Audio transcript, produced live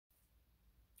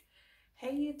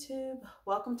Hey YouTube,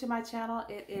 welcome to my channel.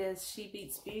 It is She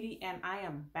Beats Beauty and I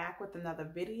am back with another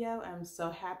video. I'm so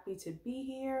happy to be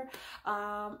here.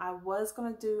 I was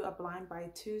going to do a blind buy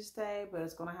Tuesday, but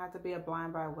it's going to have to be a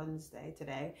blind buy Wednesday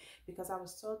today because I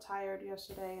was so tired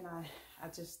yesterday and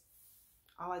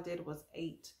all I did was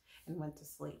ate and went to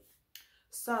sleep.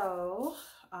 So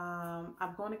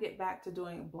I'm going to get back to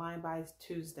doing blind buys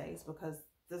Tuesdays because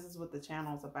this is what the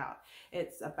channel is about.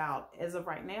 It's about, as of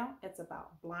right now, it's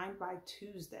about blind buy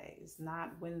Tuesdays,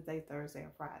 not Wednesday, Thursday,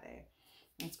 and Friday.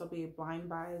 It's going to be blind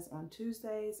buys on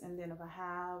Tuesdays. And then if I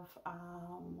have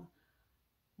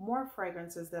more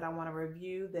fragrances that I want to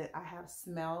review that I have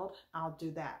smelled, I'll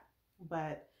do that.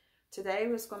 But today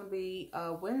was going to be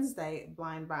a Wednesday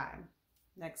blind buy.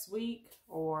 Next week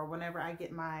or whenever I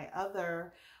get my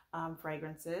other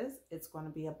fragrances, it's going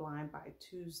to be a blind buy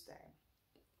Tuesday.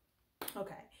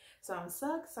 Okay, so I'm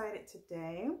so excited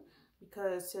today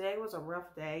because today was a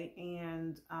rough day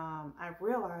and I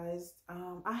realized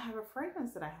I have a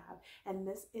fragrance that I have, and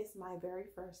this is my very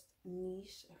first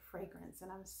niche fragrance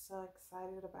and I'm so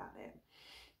excited about it.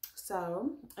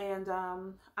 So, and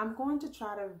I'm going to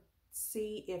try to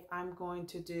see if I'm going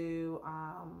to do,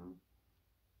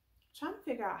 trying to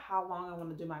figure out how long I want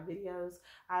to do my videos.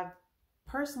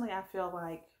 Personally, I feel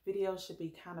like videos should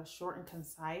be kind of short and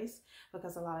concise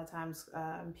because a lot of times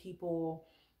people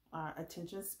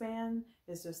attention span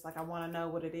is just like, I want to know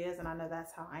what it is, and I know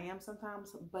that's how I am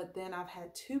sometimes. But then I've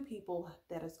had two people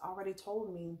that has already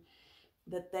told me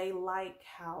that they like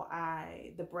how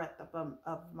the breadth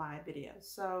of my videos.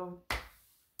 So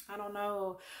I don't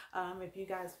know if you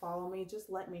guys follow me, just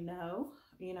let me know,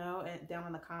 down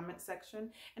in the comment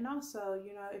section. And also,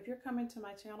 if you're coming to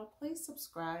my channel, please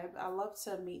subscribe. I love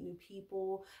to meet new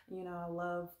people. I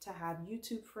love to have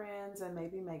YouTube friends and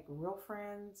maybe make real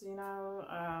friends,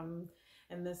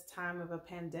 in this time of a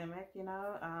pandemic,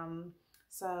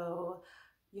 so,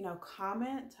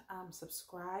 comment,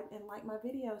 subscribe, and like my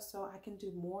videos so I can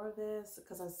do more of this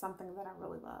because it's something that I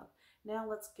really love. Now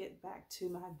let's get back to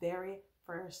my very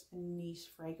first niche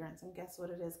fragrance, and guess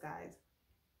what it is, guys?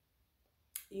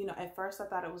 At first I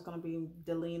thought it was going to be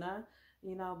Delina,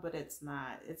 but it's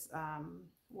not. It's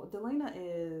what Delina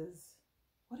is,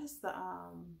 what is the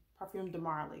Parfum de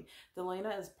Marly?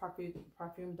 Delina is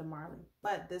Parfum de Marly,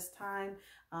 but this time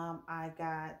I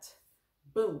got,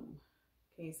 boom,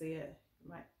 can you see it?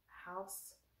 My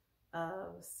House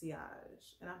of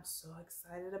Sillage, and I'm so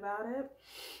excited about it.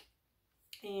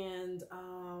 And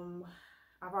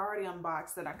I've already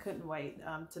unboxed it. I couldn't wait.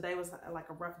 Today was like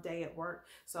a rough day at work,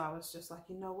 so I was just like,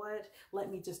 you know what?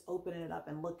 Let me just open it up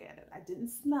and look at it. I didn't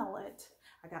smell it.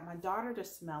 I got my daughter to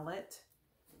smell it.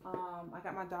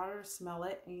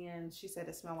 And she said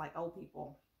it smelled like old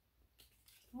people.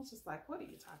 I was just like, what are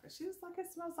you talking? She was like,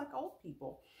 it smells like old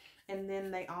people. And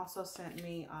then they also sent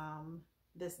me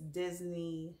this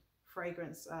Disney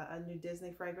fragrance, a new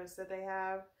Disney fragrance that they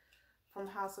have from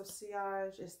House of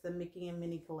Sillage. It's the Mickey and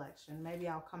Minnie collection. Maybe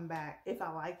I'll come back. If I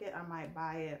like it, I might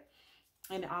buy it.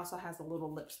 And it also has a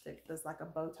little lipstick that's like a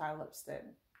bow tie lipstick.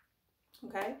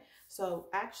 Okay, so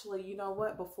actually, you know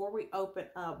what? Before we open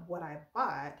up what I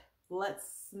bought, let's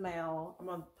smell. I'm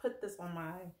going to put this on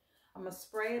I'm going to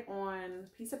spray it on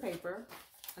a piece of paper,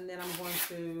 and then I'm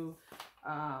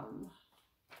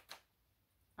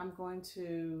going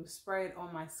to spray it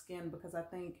on my skin because I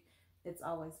think it's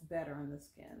always better on the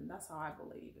skin. That's how I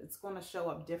believe. It's going to show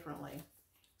up differently.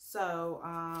 So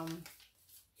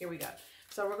here we go.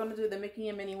 So we're going to do the Mickey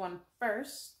and Minnie one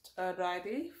first.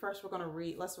 First, we're going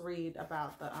to let's read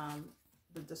about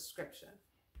the description.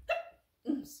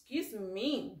 Excuse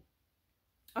me.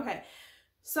 Okay,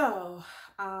 so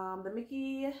the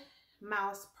Mickey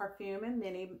Mouse Parfum and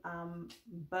Minnie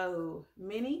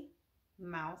Minnie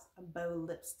Mouse Bow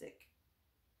Lipstick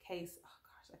case. Oh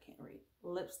gosh, I can't read.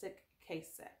 Lipstick case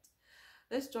set.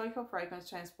 This joyful fragrance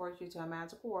transports you to a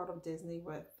magical world of Disney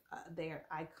with the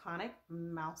iconic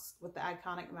mouse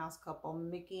couple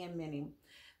Mickey and Minnie.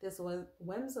 This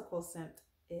whimsical scent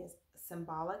is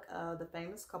symbolic of the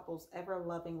famous couple's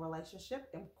ever-loving relationship,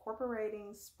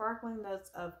 incorporating sparkling notes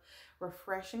of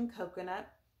refreshing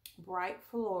coconut, bright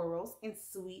florals, and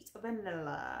sweet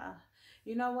vanilla.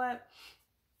 You know what?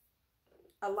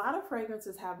 A lot of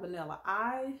fragrances have vanilla.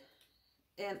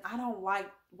 And I don't like,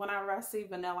 whenever I see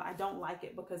vanilla, I don't like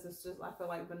it because it's just, I feel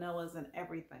like vanilla is in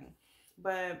everything.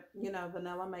 But,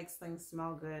 vanilla makes things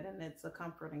smell good and it's a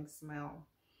comforting smell.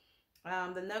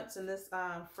 The notes in this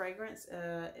fragrance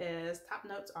top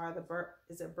notes are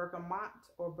is it bergamot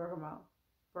or bergamot?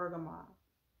 Bergamot,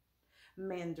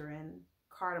 mandarin,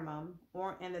 cardamom,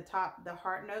 and the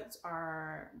heart notes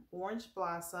are orange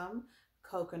blossom,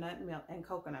 coconut milk, and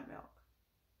coconut milk.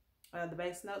 The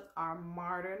base notes are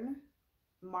modern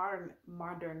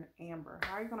amber.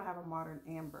 How are you gonna have a modern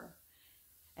amber?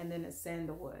 And then it's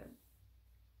sandalwood.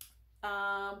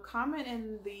 Comment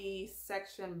in the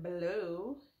section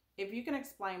below if you can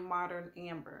explain modern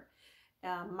amber.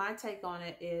 My take on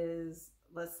it is,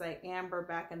 let's say amber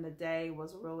back in the day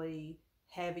was really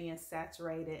heavy and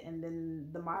saturated, and then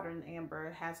the modern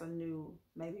amber has a new,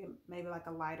 maybe like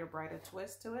a lighter, brighter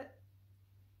twist to it.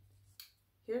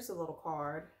 Here's a little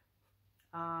card.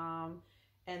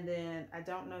 And then I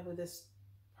don't know who this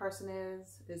person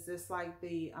is. Is this like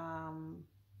the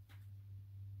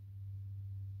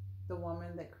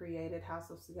woman that created House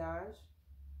of Sillage?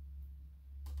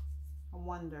 I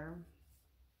wonder.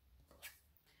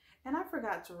 And I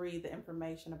forgot to read the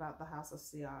information about the House of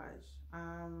Sillage.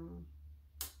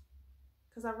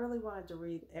 Because I really wanted to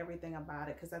read everything about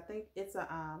it, because I think it's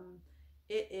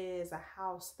it is a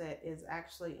house that is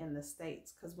actually in the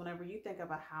States. Because whenever you think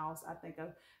of a house, I think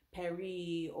of Paris,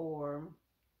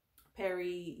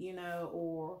 you know,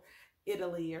 or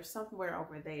Italy or somewhere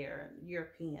over there,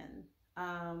 European.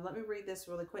 Let me read this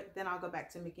really quick, then I'll go back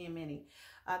to Mickey and Minnie.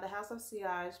 The House of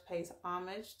Sillage pays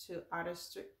homage to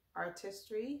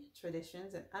artistry,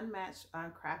 traditions, and unmatched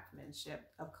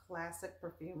craftsmanship of classic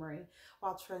perfumery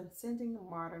while transcending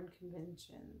modern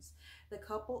conventions. The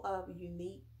coupling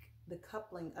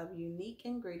of unique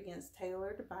ingredients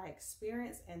tailored by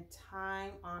experience and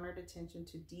time-honored attention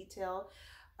to detail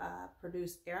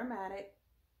produce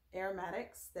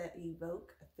aromatics that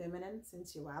evoke feminine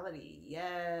sensuality.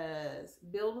 Yes.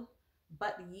 Build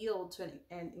but yield to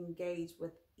and engage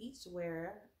with each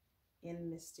wearer in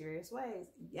mysterious ways.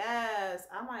 Yes,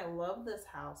 I might love this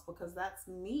house because that's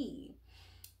me.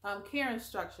 Care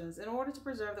instructions. In order to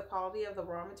preserve the quality of the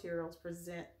raw materials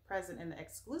present in the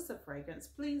exclusive fragrance,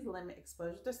 please limit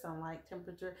exposure to sunlight,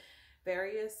 temperature,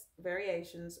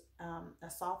 variations. A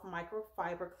soft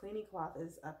microfiber cleaning cloth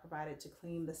is provided to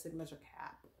clean the signature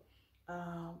cap.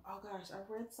 Oh gosh, I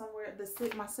read somewhere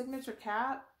my signature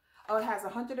cap. Oh, it has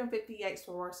 158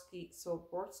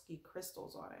 Swarovski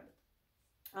crystals on it.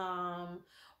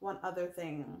 One other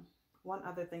thing.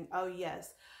 Oh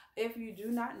yes, if you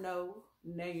do not know,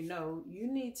 now you know. You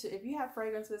need to, if you have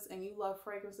fragrances and you love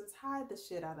fragrances, hide the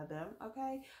shit out of them.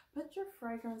 Okay, put your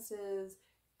fragrances.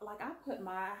 Like I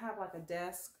have like a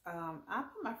desk. I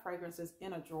put my fragrances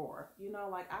in a drawer. You know,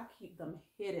 like I keep them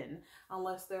hidden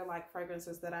unless they're like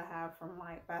fragrances that I have from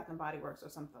like Bath and Body Works or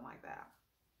something like that.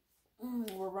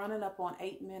 We're running up on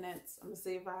 8 minutes. I'm gonna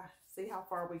see how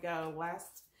far we go.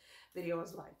 Last video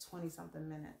was like 20 something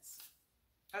minutes.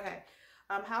 Okay.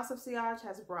 House of Sillage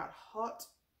has brought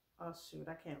I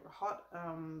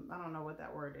don't know what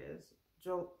that word is.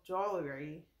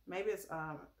 Jewelry. Maybe it's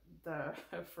the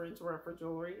French word for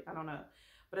jewelry. I don't know.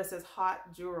 But it says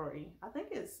hot jewelry. I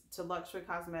think it's to luxury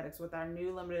cosmetics with our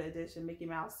new limited edition Mickey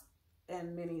Mouse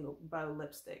and Minnie Bow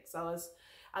lipstick. So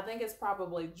I think it's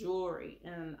probably jewelry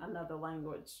in another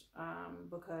language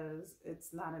because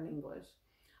it's not in English.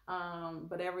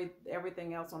 But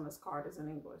everything else on this card is in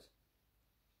English.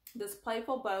 This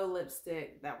Playful Bow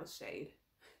lipstick, that was shade.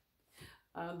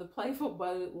 The Playful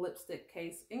Bow lipstick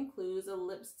case includes a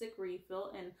lipstick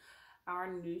refill in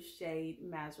our new shade,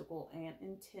 Magical and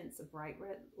Intense Bright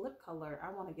Red Lip Color.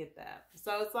 I want to get that.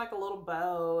 So it's like a little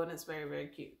bow and it's very, very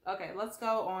cute. Okay, let's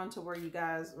go on to where you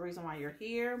guys, the reason why you're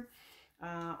here.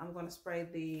 I'm going to spray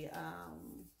the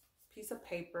piece of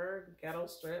paper, ghetto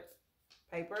strip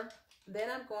paper. Then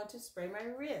I'm going to spray my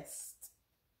wrist.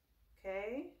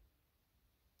 Okay.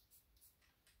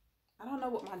 I don't know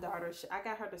what my daughter, I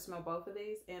got her to smell both of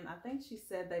these, and I think she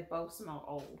said they both smell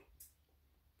old.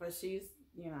 But she's,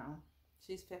 you know,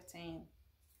 she's 15.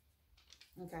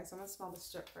 Okay, so I'm going to smell the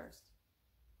strip first.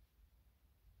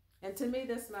 And to me,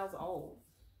 this smells old.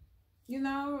 You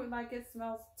know, like it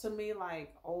smells to me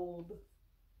like old.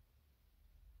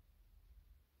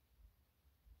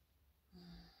 It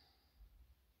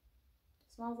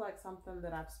smells like something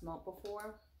that I've smelled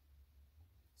before.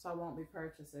 So I won't be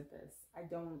purchasing this. I'm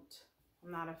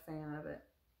not a fan of it.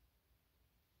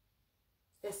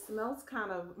 It smells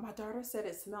kind of, my daughter said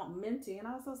it smelled minty. And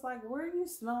I was just like, where are you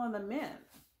smelling the mint?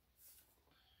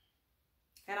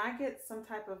 And I get some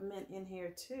type of mint in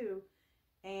here too.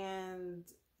 And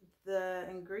the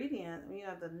ingredient, you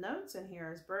know, the notes in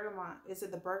here is bergamot. Is it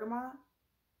the bergamot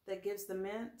that gives the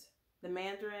mint? The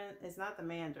mandarin, it's not the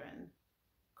mandarin.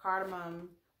 Cardamom,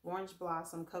 orange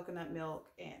blossom, coconut milk,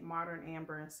 and modern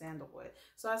amber and sandalwood.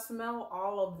 So I smell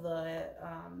all of I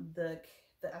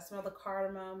smell the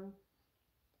cardamom.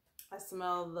 I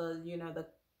smell the, you know,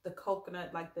 the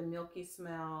coconut, like the milky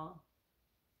smell.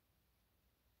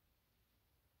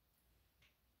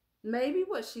 Maybe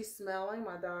what she's smelling,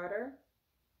 my daughter,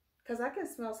 because I can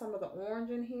smell some of the orange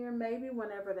in here. Maybe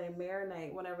whenever they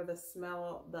marinate, whenever the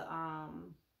smell,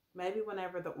 maybe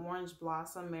whenever the orange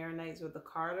blossom marinates with the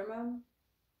cardamom,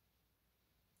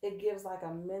 it gives like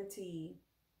maybe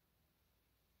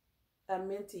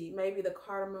the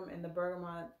cardamom and the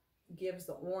bergamot gives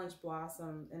the orange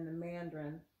blossom and the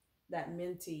mandarin that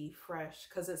minty fresh,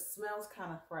 because it smells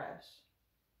kind of fresh.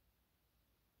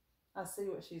 I see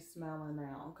what she's smelling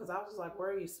now, because I was like, where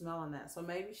are you smelling that? So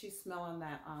maybe she's smelling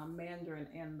that mandarin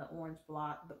and the orange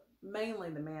block, mainly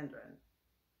the mandarin,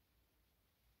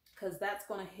 because that's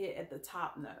going to hit at the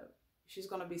top note. She's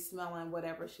going to be smelling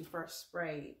whatever she first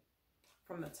sprayed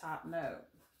from the top note,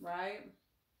 right?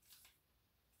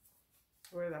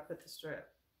 Where did I put the strip?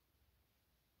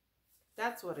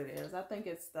 That's what it is. I think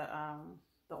it's the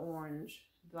orange,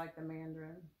 like the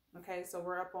mandarin. Okay, so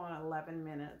we're up on 11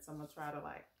 minutes. I'm gonna try to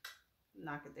like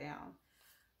knock it down.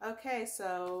 Okay,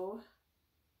 so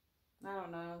I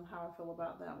don't know how I feel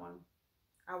about that one.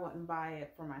 I wouldn't buy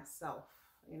it for myself,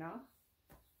 you know?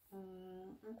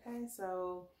 Okay,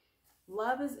 so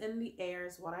Love is in the Air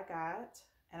is what I got.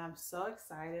 And I'm so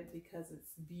excited because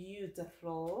it's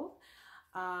beautiful.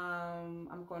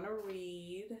 I'm going to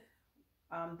read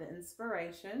the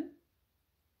inspiration.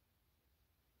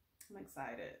 I'm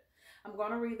excited. I'm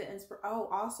going to read the oh,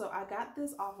 also, I got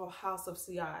this off of House of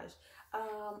Sillage.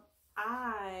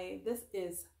 This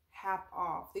is half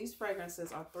off. These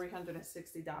fragrances are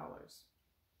 $360.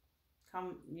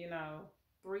 Come, you know,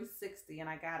 $360, and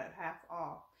I got it half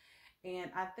off.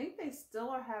 And I think they still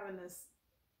are having this,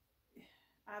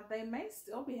 they may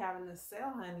still be having this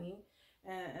sale, honey.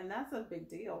 And that's a big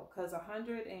deal, because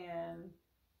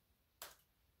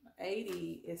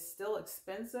 $180 is still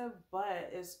expensive,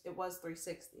 but it was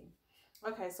 $360.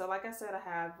 Okay, so like I said, I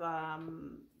have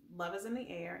Love is in the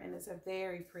Air, and it's a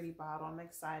very pretty bottle. I'm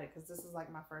excited because this is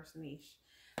like my first niche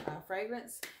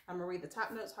fragrance. I'm gonna read the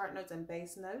top notes, heart notes, and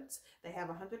base notes. They have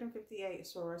 158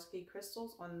 Swarovski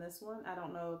crystals on this one. I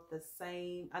don't know if the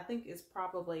same, I think it's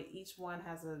probably each one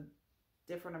has a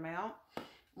different amount.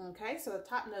 Okay, so the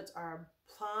top notes are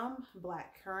plum,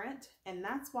 black currant, and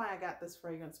that's why I got this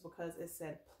fragrance, because it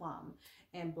said plum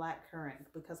and black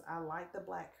currant, because I like the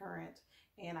black currant,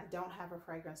 and I don't have a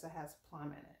fragrance that has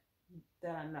plum in it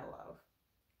that I know of.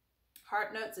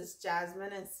 Heart notes is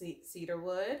jasmine and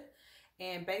cedarwood,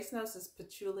 and base notes is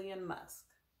patchouli and musk.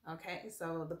 Okay,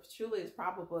 so the patchouli is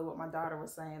probably what my daughter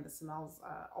was saying that smells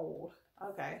old.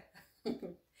 Okay.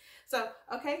 So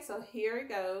here it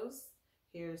goes.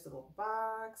 Here's the little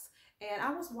box. And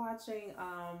I was watching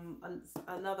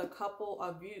another couple,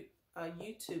 a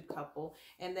YouTube couple,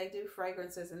 and they do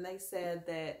fragrances, and they said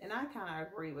that, and I kind of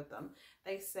agree with them.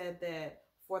 They said that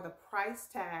for the price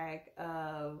tag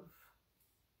of,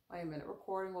 wait a minute,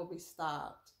 recording will be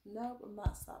stopped. Nope, I'm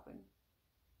not stopping.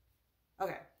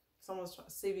 Okay,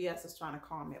 CVS is trying to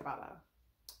call me about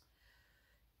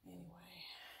anyway.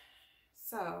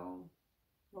 So,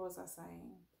 what was I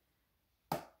saying?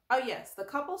 Oh yes, the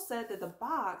couple said that the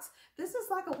box, this is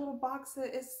like a little box,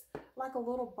 it's like a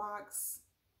little box,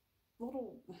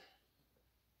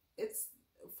 it's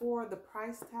for the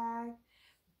price tag.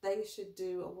 They should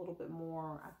do a little bit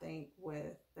more, I think,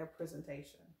 with their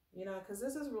presentation, you know, because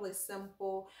this is really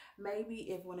simple.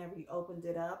 Maybe if whenever you opened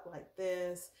it up like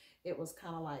this, it was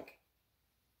kind of like,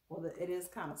 well, it is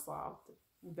kind of soft,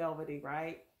 velvety,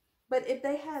 right? But if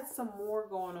they had some more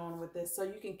going on with this, so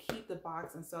you can keep the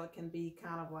box, and so it can be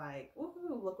kind of like,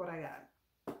 woohoo, look what I got.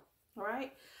 All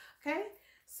right. Okay.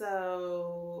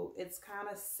 So it's kind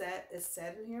of set, it's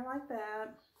set in here like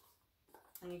that.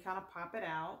 And you kind of pop it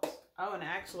out. Oh, and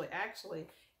actually,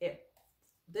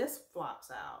 this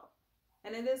flops out.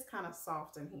 And it is kind of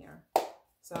soft in here.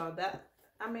 So that,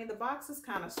 I mean, the box is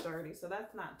kind of sturdy, so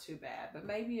that's not too bad. But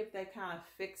maybe if they kind of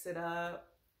fix it up,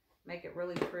 make it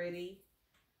really pretty,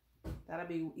 that'll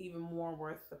be even more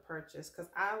worth the purchase, because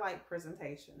I like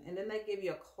presentation. And then they give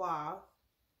you a cloth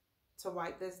to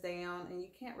wipe this down, and you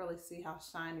can't really see how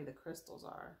shiny the crystals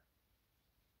are,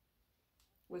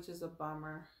 which is a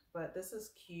bummer, but this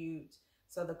is cute.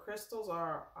 So the crystals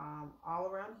are all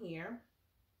around here.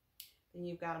 Then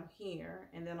you've got them here,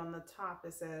 and then on the top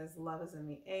it says Love is in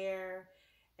the Air.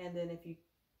 And then if you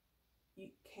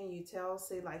can you tell,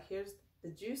 see, like here's the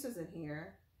juices in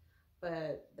here,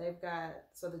 but they've got,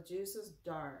 so the juice is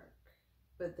dark,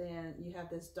 but then you have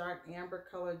this dark amber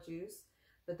color juice,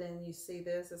 but then you see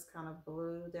this is kind of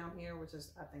blue down here, which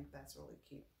is, I think that's really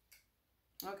cute.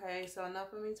 Okay, so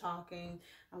enough of me talking.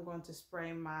 I'm going to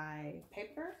spray my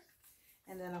paper,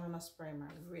 and then I'm going to spray my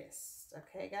wrist.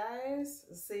 Okay, guys,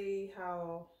 see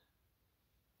how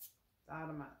out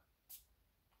of my,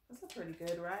 That's a pretty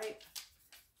good, right?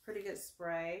 Pretty good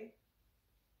spray.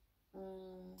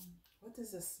 What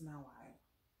does this smell like?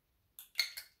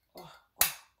 Oh,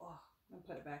 oh, oh. I'm gonna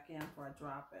put it back in before I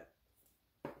drop it.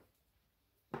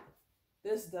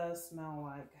 This does smell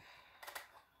like,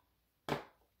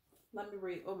 let me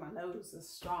read. Oh, my nose is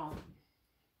strong.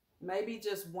 Maybe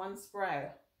just one spray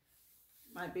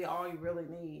might be all you really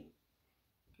need.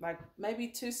 Like maybe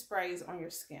 2 sprays on your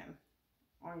skin,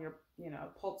 on your,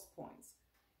 pulse points.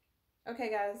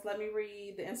 Okay, guys, let me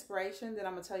read the inspiration. Then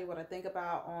I'm gonna tell you what I think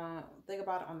about it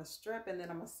on the strip, and then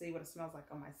I'm gonna see what it smells like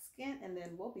on my skin, and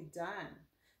then we'll be done.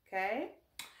 Okay.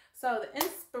 So the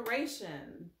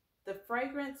inspiration, the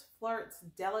fragrance flirts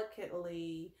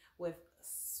delicately with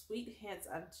sweet hints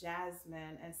of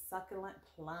jasmine and succulent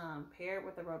plum, paired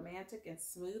with a romantic and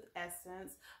smooth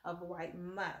essence of white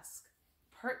musk.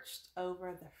 Perched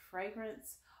over the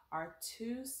fragrance are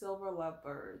 2 silver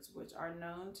lovebirds, which are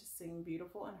known to sing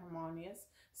beautiful and harmonious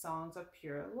songs of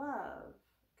pure love.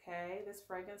 Okay, this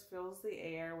fragrance fills the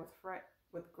air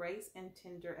with grace and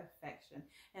tender affection,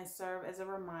 and serve as a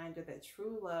reminder that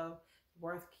true love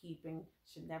worth keeping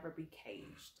should never be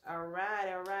caged. All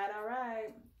right, all right, all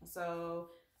right.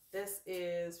 So this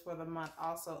is for the month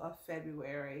also of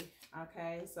February.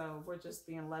 Okay, so we're just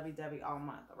being lovey-dovey all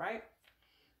month, all right?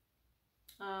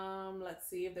 Let's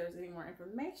see if there's any more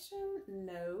information.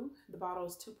 No, the bottle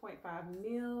is 2.5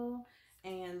 ml,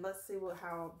 and let's see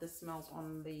how this smells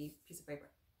on the piece of paper.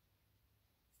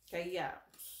 Okay, yeah,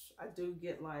 I do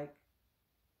get like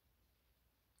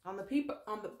on the piece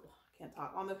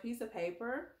of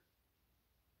paper,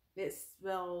 it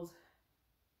smells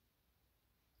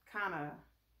kind of,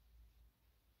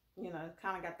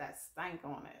 kind of got that stank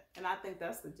on it, and I think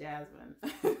that's the jasmine.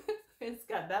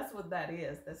 That's what that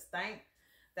is.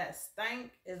 That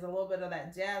stank is a little bit of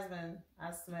that jasmine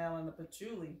I smell in the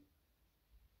patchouli.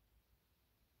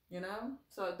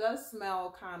 So it does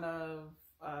smell kind of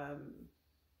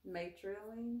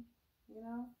matronly,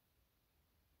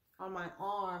 On my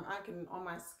arm, on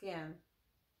my skin,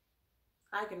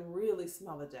 I can really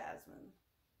smell the jasmine.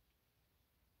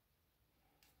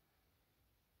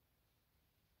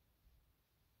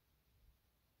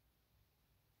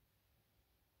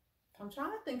 I'm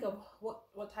trying to think of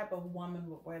what type of woman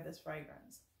would wear this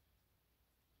fragrance.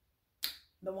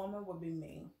 The woman would be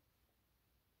me.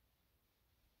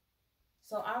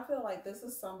 So I feel like this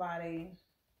is somebody,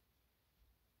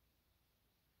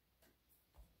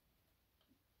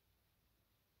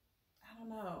 I don't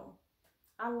know.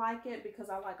 I like it because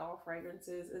I like all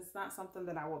fragrances. It's not something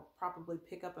that I would probably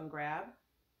pick up and grab,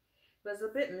 but it's a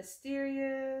bit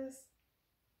mysterious.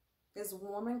 It's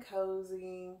warm and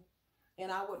cozy. And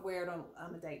I would wear it on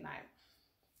a date night.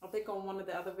 I think on one of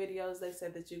the other videos, they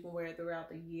said that you can wear it throughout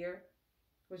the year,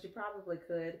 which you probably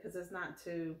could because it's not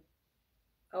too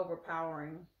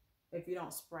overpowering if you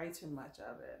don't spray too much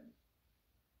of it.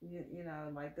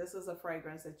 Like this is a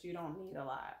fragrance that you don't need a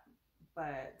lot,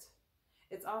 but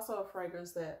it's also a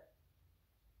fragrance that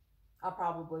I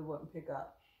probably wouldn't pick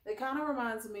up. It kind of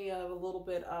reminds me of a little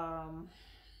bit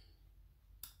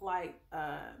like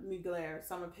Mugler,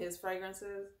 some of his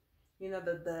fragrances.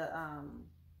 The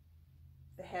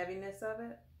heaviness of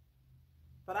it,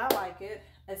 but I like it.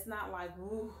 It's not like,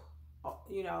 ooh,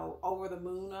 over the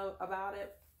moon about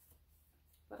it,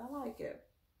 but I like it.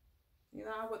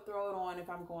 I would throw it on if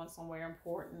I'm going somewhere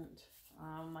important,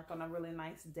 like on a really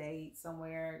nice date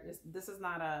somewhere. This is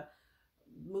not a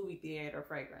movie theater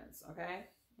fragrance, okay?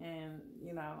 And,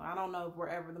 I don't know if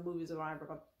wherever the movies are ever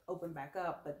going to open back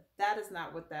up, but that is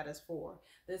not what that is for.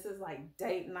 This is like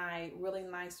date night, really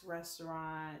nice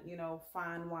restaurant,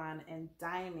 fine wine and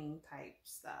dining type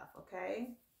stuff,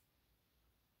 okay?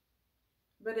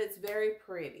 But it's very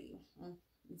pretty.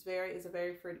 It's a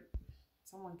very pretty,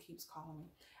 someone keeps calling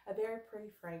me, a very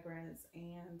pretty fragrance,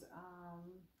 and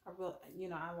I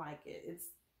like it. It's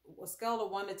a scale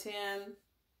of 1 to 10.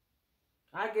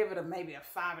 I give it maybe a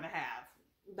 5.5.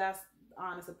 That's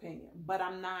honest opinion, but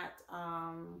I'm not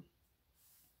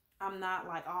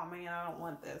like, oh man, I don't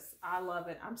want this. I love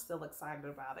it. I'm still excited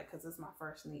about it because it's my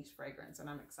first niche fragrance and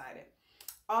I'm excited.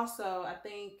 Also, I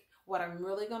think what I'm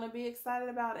really going to be excited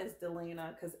about is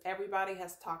Delina, because everybody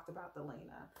has talked about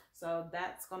Delina. So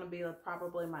that's going to be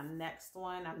probably my next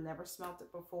one. I've never smelled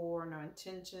it before, no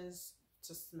intentions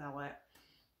to smell it.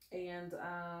 And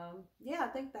yeah, I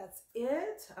think that's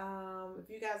it. If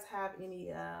you guys have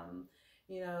any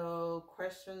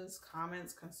questions,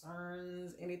 comments,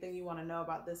 concerns, anything you want to know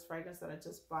about this fragrance that I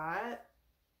just bought,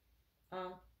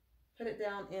 put it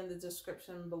down in the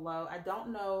description below. I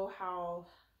don't know how,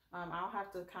 I'll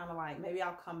have to kind of like, maybe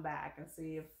I'll come back and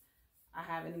see if I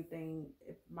have anything,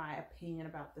 if my opinion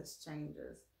about this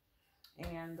changes.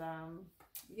 And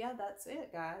yeah, that's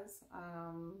it, guys.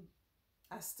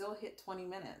 I still hit 20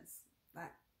 minutes.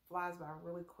 That flies by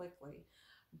really quickly,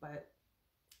 but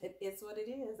it is what it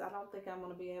is. I don't think I'm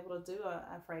going to be able to do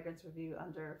a fragrance review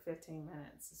under 15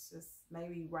 minutes. It's just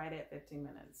maybe right at 15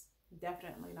 minutes.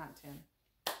 Definitely not 10.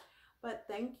 But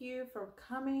thank you for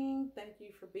coming. Thank you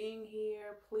for being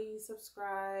here. Please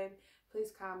subscribe.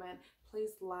 Please comment.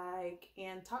 Please like.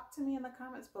 And talk to me in the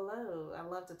comments below. I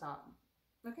love to talk.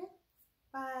 Okay?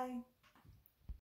 Bye.